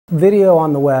Video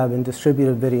on the web and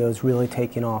distributed video is really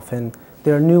taking off, and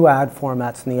there are new ad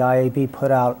formats, and the IAB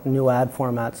put out new ad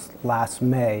formats last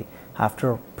May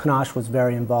after Panache was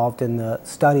very involved in the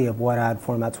study of what ad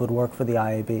formats would work for the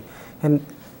IAB. And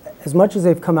as much as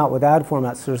they've come out with ad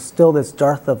formats, there's still this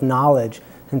dearth of knowledge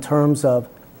in terms of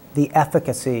the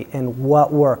efficacy and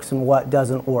what works and what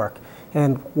doesn't work.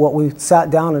 And what we sat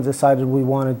down and decided we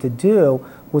wanted to do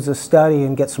was a study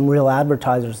and get some real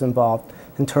advertisers involved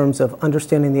in terms of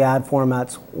understanding the ad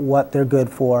formats, what they're good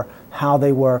for, how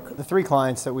they work. The three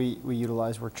clients that we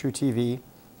utilized were truTV,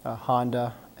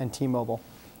 Honda, and T-Mobile.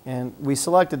 And we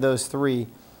selected those three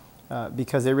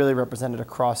because they really represented a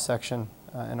cross-section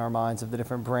in our minds of the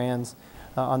different brands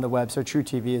on the web. So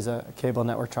truTV is a cable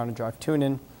network trying to drive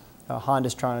tune-in.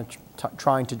 Honda's trying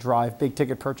to drive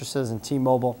big-ticket purchases, and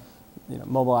T-Mobile,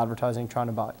 mobile advertising, trying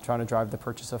to drive the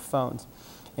purchase of phones.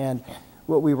 And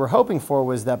what we were hoping for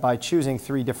was that by choosing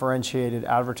three differentiated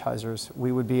advertisers,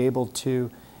 we would be able to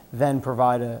then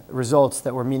provide results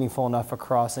that were meaningful enough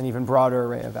across an even broader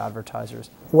array of advertisers.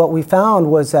 What we found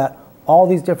was that all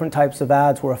these different types of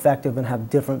ads were effective and have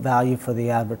different value for the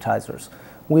advertisers.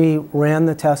 We ran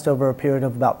the test over a period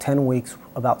of about 10 weeks,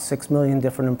 about 6 million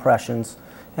different impressions,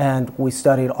 and we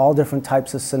studied all different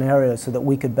types of scenarios so that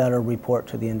we could better report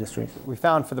to the industry. We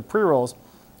found for the pre-rolls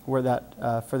were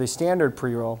that for the standard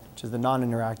pre-roll, which is the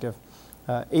non-interactive,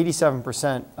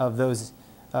 87% of those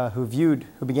who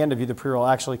began to view the pre-roll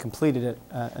actually completed it,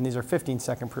 and these are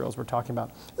 15-second pre-rolls we're talking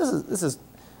about. This is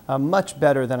much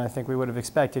better than I think we would have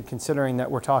expected, considering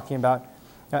that we're talking about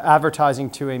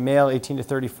advertising to a male 18 to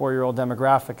 34-year-old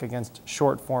demographic against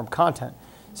short-form content.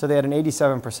 So they had an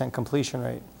 87% completion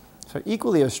rate. So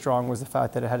equally as strong was the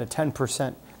fact that it had a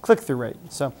 10% click-through rate.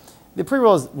 So the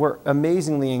pre-rolls were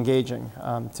amazingly engaging,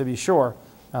 to be sure.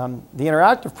 The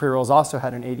interactive pre-rolls also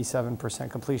had an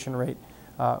 87% completion rate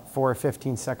for a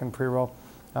 15-second pre-roll,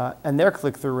 and their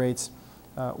click-through rates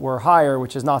were higher,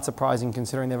 which is not surprising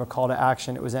considering they have a call to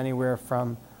action. It was anywhere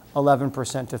from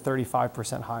 11% to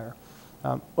 35% higher.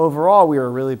 Overall, we were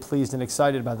really pleased and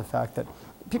excited by the fact that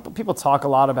people talk a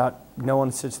lot about no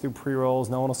one sits through pre-rolls,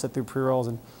 no one will sit through pre-rolls,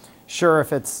 and sure,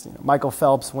 if it's Michael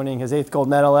Phelps winning his 8th gold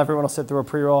medal, everyone will sit through a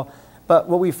pre-roll. But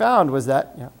what we found was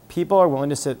that people are willing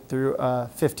to sit through a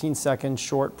 15-second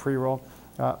short pre-roll,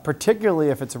 particularly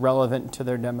if it's relevant to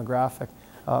their demographic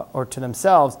or to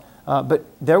themselves, but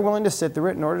they're willing to sit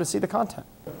through it in order to see the content.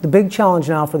 The big challenge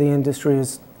now for the industry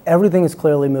is everything is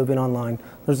clearly moving online.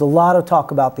 There's a lot of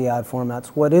talk about the ad formats.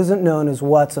 What isn't known is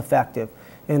what's effective.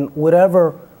 And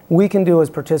whatever we can do as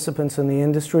participants in the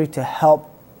industry to help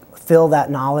fill that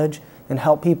knowledge and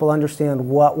help people understand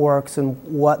what works and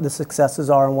what the successes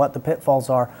are and what the pitfalls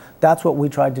are, that's what we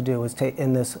tried to do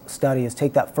in this study, is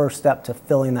take that first step to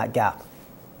filling that gap.